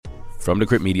From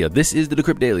Decrypt Media, this is the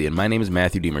Decrypt Daily, and my name is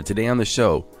Matthew Deemer. Today on the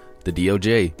show, the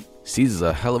DOJ seizes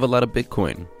a hell of a lot of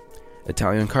Bitcoin.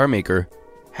 Italian car maker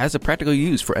has a practical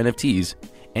use for NFTs,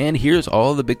 and here's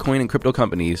all the Bitcoin and crypto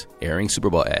companies airing Super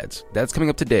Bowl ads. That's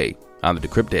coming up today on the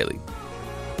Decrypt Daily.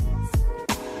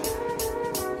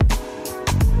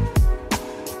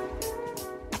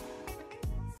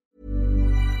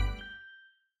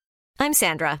 I'm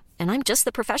Sandra, and I'm just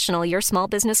the professional your small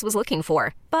business was looking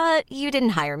for. But you didn't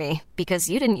hire me because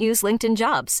you didn't use LinkedIn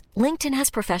Jobs. LinkedIn has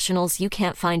professionals you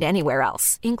can't find anywhere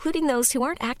else, including those who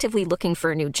aren't actively looking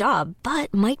for a new job,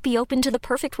 but might be open to the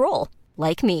perfect role,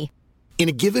 like me. In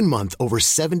a given month, over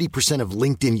 70% of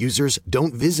LinkedIn users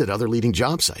don't visit other leading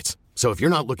job sites. So if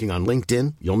you're not looking on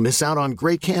LinkedIn, you'll miss out on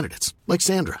great candidates like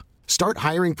Sandra. Start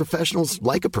hiring professionals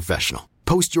like a professional.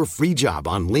 Post your free job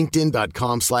on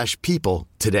linkedin.com/people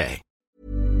today.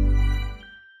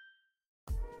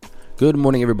 Good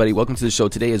morning, everybody. Welcome to the show.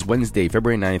 Today is Wednesday,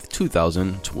 February 9th,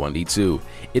 2022.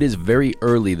 It is very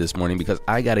early this morning because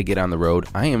I got to get on the road.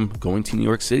 I am going to New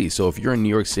York City. So if you're in New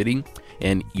York City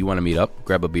and you want to meet up,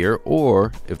 grab a beer,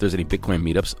 or if there's any Bitcoin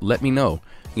meetups, let me know.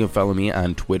 You can follow me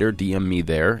on Twitter, DM me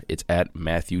there. It's at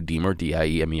Matthew Deemer,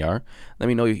 D-I-E-M-E-R. Let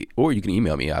me know, or you can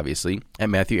email me, obviously, at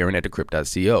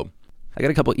matthewaaron@decrypt.co. I got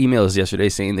a couple emails yesterday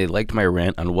saying they liked my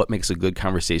rant on what makes a good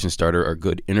conversation starter or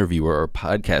good interviewer or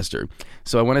podcaster.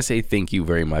 So I want to say thank you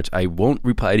very much. I won't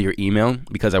reply to your email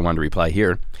because I wanted to reply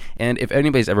here. And if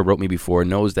anybody's ever wrote me before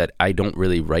knows that I don't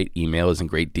really write emails in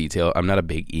great detail. I'm not a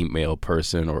big email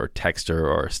person or texter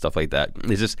or stuff like that.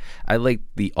 It's just I like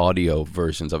the audio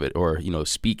versions of it, or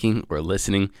speaking or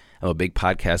listening. I'm a big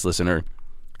podcast listener.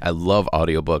 I love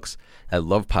audiobooks. I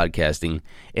love podcasting.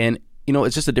 And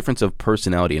it's just a difference of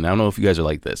personality, and I don't know if you guys are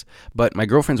like this, but my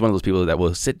girlfriend's one of those people that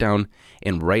will sit down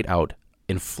and write out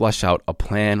and flush out a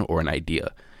plan or an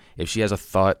idea. If she has a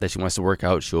thought that she wants to work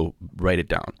out, she'll write it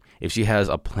down. If she has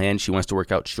a plan she wants to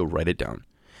work out, she'll write it down.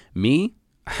 Me,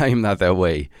 I am not that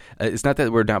way. It's not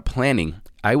that we're not planning.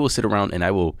 I will sit around and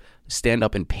I will stand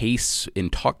up and pace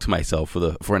and talk to myself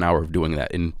for an hour of doing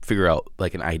that and figure out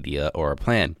like an idea or a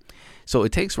plan. So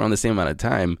it takes around the same amount of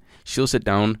time. She'll sit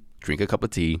down, drink a cup of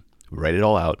tea, write it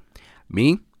all out.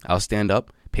 Me, I'll stand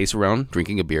up, pace around,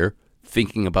 drinking a beer,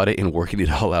 thinking about it and working it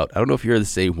all out. I don't know if you're the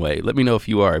same way. Let me know if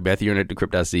you are.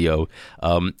 Matthew@decrypt.co.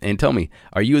 And tell me,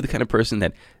 are you the kind of person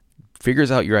that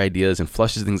figures out your ideas and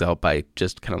flushes things out by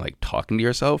just kind of like talking to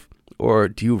yourself? Or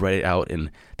do you write it out and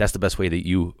that's the best way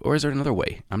that or is there another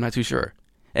way? I'm not too sure.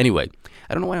 Anyway,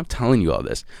 I don't know why I'm telling you all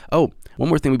this. Oh, one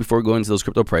more thing before we go into those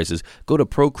crypto prices. Go to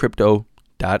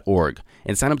procrypto.org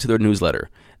and sign up to their newsletter.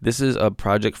 This is a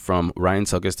project from Ryan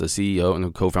Selkis, the CEO and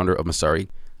the co-founder of Masari.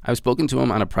 I've spoken to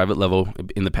him on a private level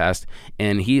in the past,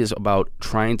 and he is about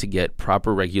trying to get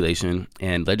proper regulation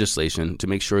and legislation to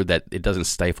make sure that it doesn't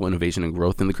stifle innovation and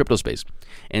growth in the crypto space.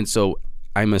 And so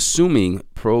I'm assuming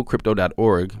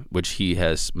procrypto.org, which he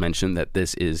has mentioned that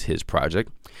this is his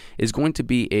project, is going to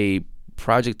be a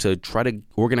project to try to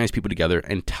organize people together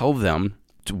and tell them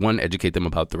to, one, educate them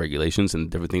about the regulations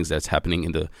and different things that's happening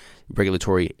in the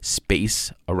regulatory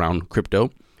space around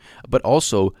crypto, but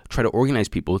also try to organize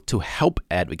people to help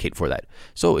advocate for that.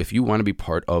 So if you want to be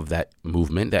part of that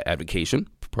movement, that advocation,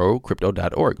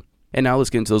 procrypto.org. And now let's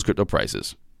get into those crypto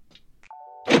prices.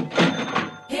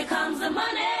 Here comes the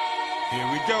money. Here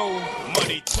we go.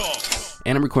 Money talk.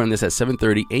 And I'm recording this at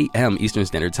 7:30 a.m. Eastern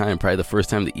Standard Time, probably the first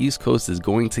time the East Coast is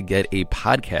going to get a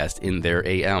podcast in their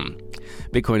AM.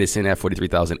 Bitcoin is sitting at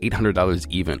 $43,800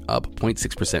 even, up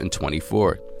 0.6% in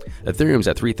 24. Ethereum's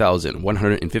at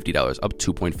 $3,150, up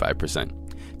 2.5%.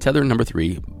 Tether number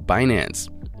 3, Binance,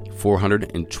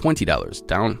 $420,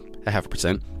 down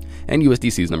 0.5%. And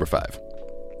USDC is number 5.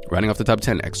 Rounding off the top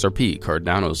 10, XRP,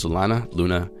 Cardano, Solana,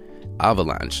 Luna,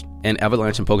 Avalanche. And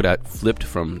Avalanche and Polkadot flipped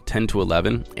from 10 to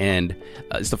 11, and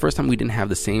it's the first time we didn't have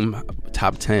the same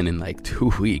top 10 in like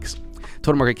 2 weeks.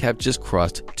 Total market cap just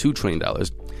crossed $2 trillion,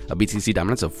 a BTC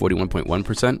dominance of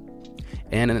 41.1%,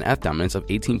 and an ETH dominance of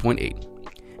 18.8%.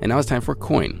 And now it's time for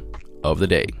Coin of the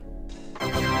Day.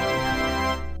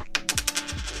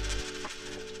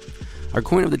 Our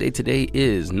coin of the day today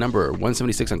is number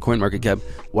 176 on CoinMarketCap,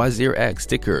 WazirX,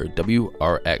 ticker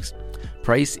WRX.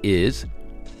 Price is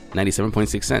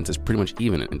 97.6 cents. It's pretty much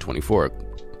even in 24.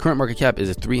 Current market cap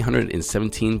is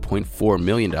 $317.4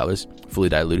 million. Fully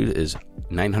diluted is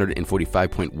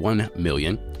 $945.1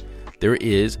 million. There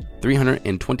is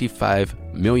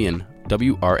 325 million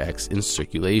WRX in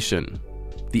circulation.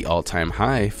 The all-time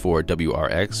high for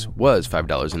WRX was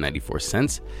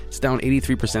 $5.94. It's down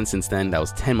 83% since then. That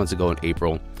was 10 months ago in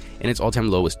April. And its all-time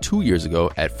low was 2 years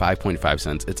ago at 5.5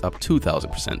 cents. It's up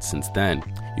 2,000% since then.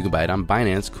 You can buy it on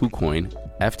Binance, KuCoin,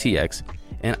 FTX,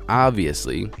 and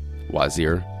obviously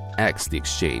Wazir X, the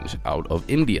exchange out of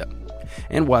India.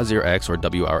 And Wazir X, or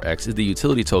WRX, is the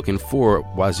utility token for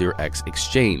Wazir X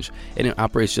exchange, and it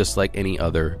operates just like any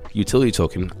other utility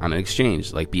token on an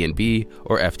exchange, like BNB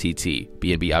or FTT.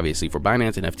 BNB obviously for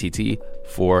Binance, and FTT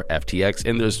for FTX,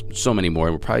 and there's so many more,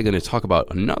 and we're probably going to talk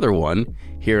about another one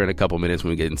here in a couple minutes when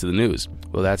we get into the news.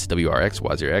 Well, that's WRX,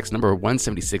 Wazir X, number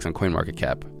 176 on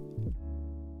CoinMarketCap.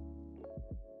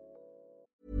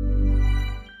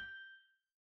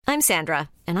 I'm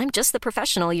Sandra, and I'm just the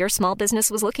professional your small business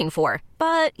was looking for.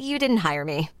 But you didn't hire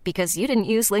me because you didn't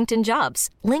use LinkedIn Jobs.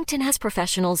 LinkedIn has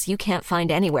professionals you can't find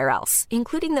anywhere else,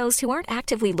 including those who aren't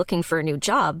actively looking for a new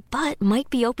job, but might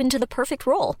be open to the perfect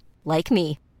role, like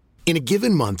me. In a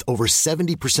given month, over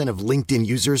 70% of LinkedIn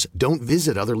users don't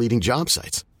visit other leading job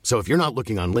sites. So if you're not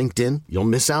looking on LinkedIn, you'll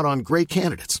miss out on great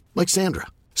candidates like Sandra.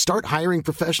 Start hiring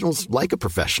professionals like a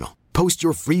professional. Post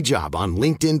your free job on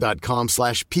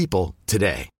linkedin.com/people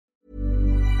today.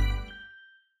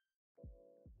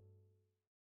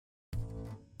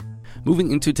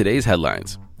 Moving into today's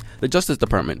headlines. The Justice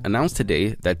Department announced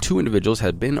today that 2 individuals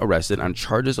had been arrested on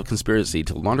charges of conspiracy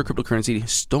to launder cryptocurrency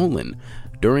stolen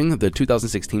during the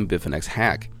 2016 Bitfinex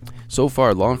hack. So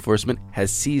far, law enforcement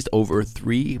has seized over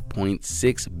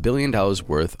 $3.6 billion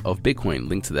worth of Bitcoin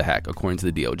linked to the hack, according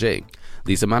to the DOJ.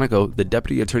 Lisa Monaco, the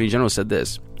Deputy Attorney General, said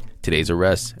this: "Today's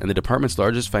arrest, and the department's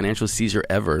largest financial seizure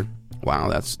ever," wow,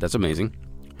 that's amazing,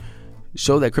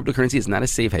 "show that cryptocurrency is not a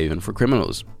safe haven for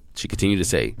criminals." She continued to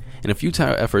say, "In a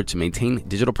futile effort to maintain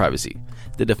digital privacy,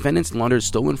 the defendants laundered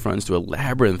stolen funds through a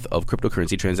labyrinth of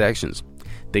cryptocurrency transactions.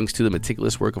 Thanks to the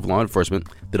meticulous work of law enforcement,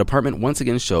 the department once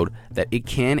again showed that it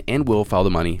can and will follow the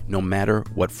money no matter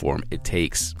what form it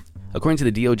takes." According to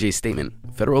the DOJ statement,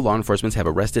 federal law enforcement have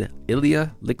arrested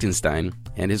Ilya Lichtenstein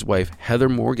and his wife Heather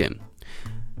Morgan.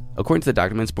 According to the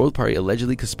documents, both parties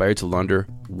allegedly conspired to launder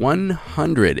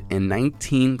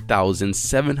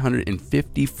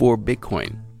 119,754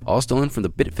 Bitcoin, all stolen from the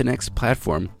Bitfinex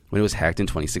platform when it was hacked in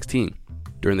 2016.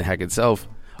 During the hack itself,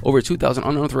 over 2,000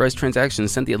 unauthorized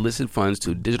transactions sent the illicit funds to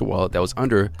a digital wallet that was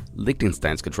under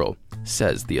Liechtenstein's control,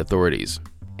 says the authorities.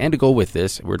 And to go with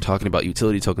this, we're talking about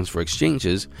utility tokens for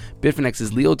exchanges.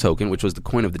 Bitfinex's Leo token, which was the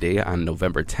coin of the day on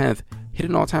November 10th, hit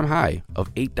an all-time high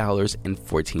of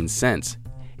 $8.14.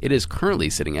 It is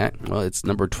currently sitting at, well, it's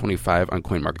number 25 on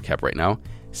CoinMarketCap right now,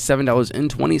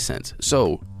 $7.20.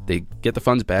 So they get the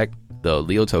funds back, the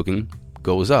Leo token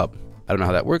goes up. I don't know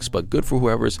how that works, but good for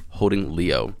whoever's holding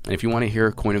Leo. And if you want to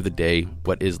hear coin of the day,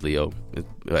 what is Leo?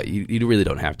 You really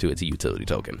don't have to. It's a utility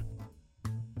token.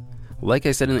 Like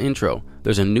I said in the intro,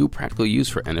 there's a new practical use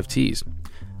for NFTs.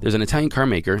 There's an Italian car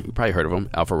maker, you probably heard of them,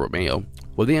 Alfa Romeo.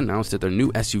 Well, they announced that their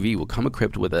new SUV will come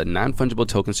equipped with a non-fungible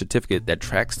token certificate that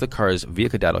tracks the car's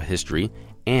vehicle data history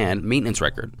and maintenance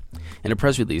record. In a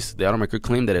press release, the automaker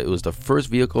claimed that it was the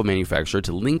first vehicle manufacturer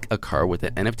to link a car with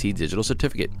an NFT digital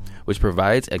certificate, which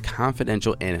provides a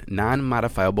confidential and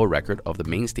non-modifiable record of the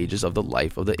main stages of the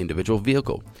life of the individual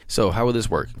vehicle. So how will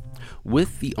this work?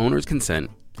 With the owner's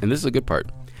consent, and this is a good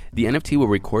part, the NFT will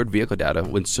record vehicle data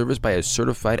when serviced by a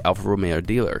certified Alfa Romeo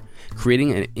dealer,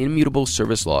 creating an immutable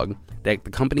service log that the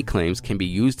company claims can be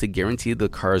used to guarantee the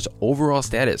car's overall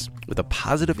status with a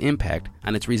positive impact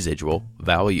on its residual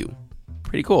value.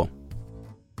 Pretty cool.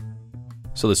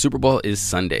 So the Super Bowl is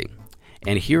Sunday,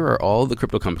 and here are all the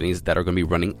crypto companies that are going to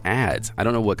be running ads. I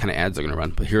don't know what kind of ads they're going to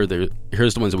run, but here's the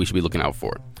ones that we should be looking out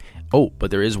for. Oh,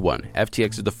 but there is one.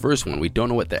 FTX is the first one. We don't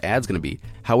know what the ad's going to be.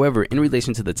 However, in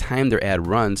relation to the time their ad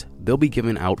runs, they'll be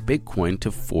giving out Bitcoin to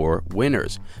 4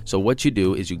 winners. So what you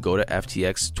do is you go to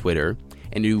FTX Twitter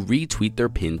and you retweet their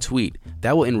pinned tweet.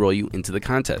 That will enroll you into the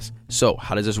contest. So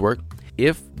how does this work?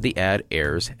 If the ad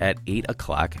airs at 8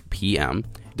 o'clock p.m.,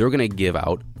 they're going to give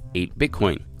out 8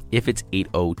 Bitcoin. If it's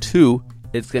 8:02,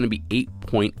 it's going to be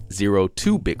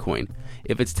 8.02 Bitcoin.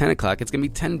 If it's 10 o'clock, it's going to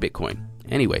be 10 Bitcoin.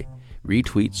 Anyway,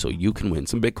 retweet so you can win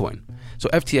some Bitcoin. So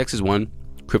FTX is one,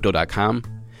 Crypto.com,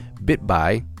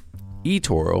 BitBuy,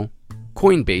 eToro,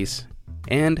 Coinbase,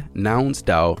 and Nouns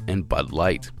DAO and Bud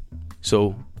Light.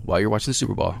 So while you're watching the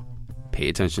Super Bowl, pay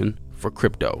attention for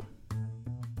crypto.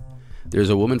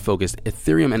 There's a woman-focused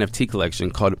Ethereum NFT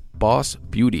collection called Boss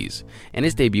Beauties, and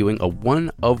it's debuting a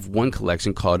one-of-one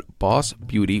collection called Boss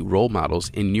Beauty Role Models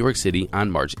in New York City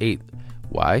on March 8th.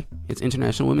 Why? It's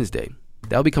International Women's Day.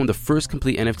 That'll become the first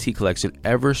complete NFT collection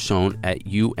ever shown at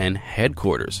UN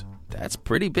headquarters. That's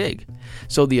pretty big.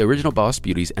 So the original Boss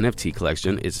Beauties NFT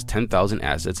collection is 10,000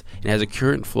 assets and has a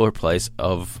current floor price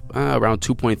of around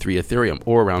 2.3 Ethereum,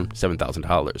 or around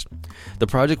 $7,000. The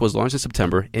project was launched in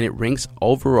September, and it ranks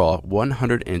overall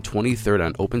 123rd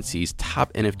on OpenSea's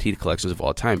top NFT collections of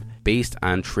all time based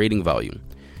on trading volume.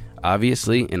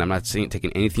 Obviously, and I'm not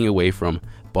taking anything away from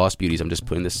Boss Beauties, I'm just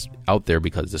putting this out there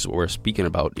because this is what we're speaking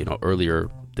about,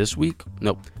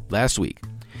 last week,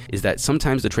 is that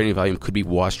sometimes the trading volume could be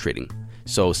wash trading.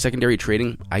 So secondary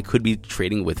trading, I could be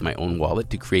trading with my own wallet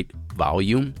to create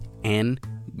volume and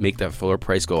make that floor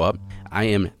price go up. I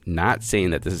am not saying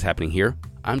that this is happening here.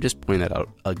 I'm just pointing that out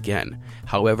again.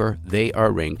 However, they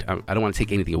are ranked, I don't want to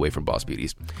take anything away from Boss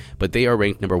Beauties, but they are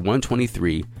ranked number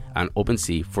 123 on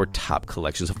OpenSea for top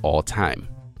collections of all time.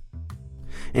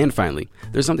 And finally,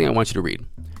 there's something I want you to read.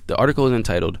 The article is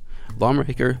entitled,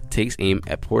 Lawmaker Takes Aim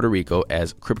at Puerto Rico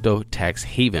as Crypto Tax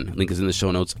Haven. Link is in the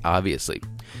show notes, obviously.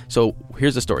 So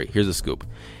here's the story. Here's the scoop.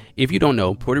 If you don't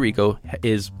know, Puerto Rico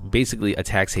is basically a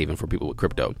tax haven for people with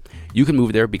crypto. You can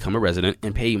move there, become a resident,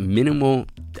 and pay minimal,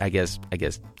 I guess,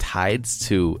 tithes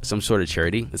to some sort of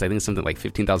charity. I think it's something like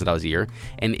 $15,000 a year,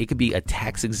 and it could be a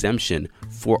tax exemption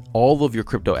for all of your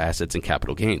crypto assets and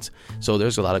capital gains. So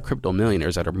there's a lot of crypto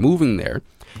millionaires that are moving there,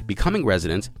 becoming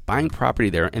residents, buying property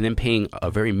there, and then paying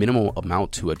a very minimal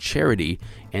amount to a charity,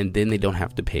 and then they don't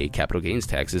have to pay capital gains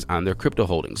taxes on their crypto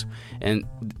holdings. And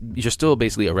you're still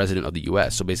basically a resident of the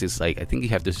U.S., so basically it's like, I think you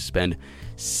have to spend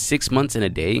 6 months and a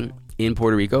day in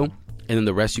Puerto Rico, and then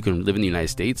the rest you can live in the United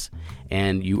States,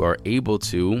 and you are able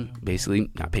to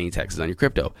basically not paying taxes on your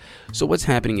crypto. So what's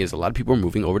happening is a lot of people are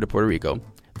moving over to Puerto Rico.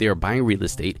 They are buying real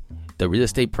estate. The real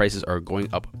estate prices are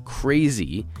going up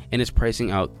crazy, and it's pricing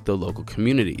out the local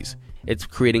communities. It's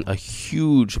creating a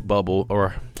huge bubble,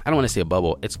 or I don't want to say a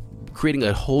bubble. It's creating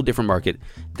a whole different market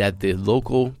that the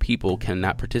local people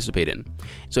cannot participate in.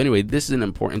 So anyway, this is an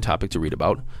important topic to read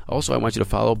about. Also, I want you to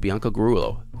follow Bianca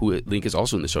Garullo, who link is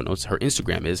also in the show notes. Her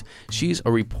Instagram she's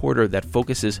a reporter that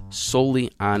focuses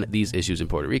solely on these issues in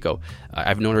Puerto Rico.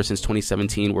 I've known her since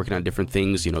 2017, working on different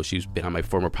things. She's been on my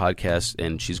former podcast,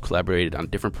 and she's collaborated on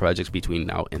different projects between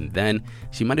now and then.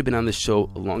 She might have been on this show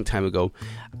a long time ago.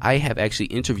 I have actually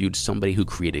interviewed somebody who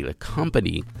created a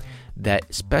company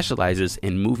that specializes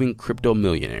in moving crypto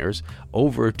millionaires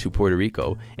over to Puerto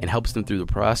Rico and helps them through the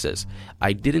process.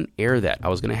 I didn't air that. I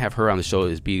was going to have her on the show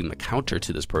as being the counter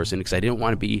to this person because I didn't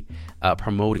want to be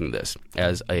promoting this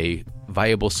as a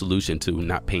viable solution to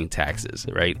not paying taxes,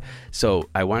 right? So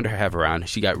I wanted to have her on.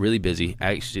 She got really busy.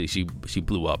 Actually, she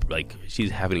blew up. Like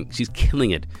she's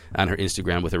killing it on her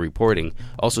Instagram with her reporting.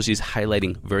 Also, she's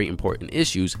highlighting very important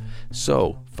issues.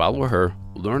 So follow her,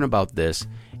 learn about this,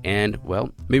 and,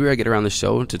 well, maybe I get her on the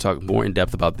show to talk more in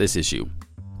depth about this issue.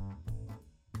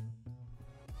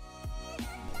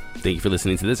 Thank you for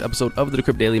listening to this episode of The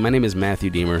Decrypt Daily. My name is Matthew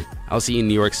Deemer. I'll see you in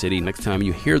New York City next time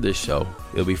you hear this show.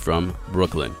 It'll be from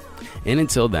Brooklyn. And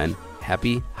until then,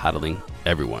 happy hodling,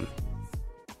 everyone.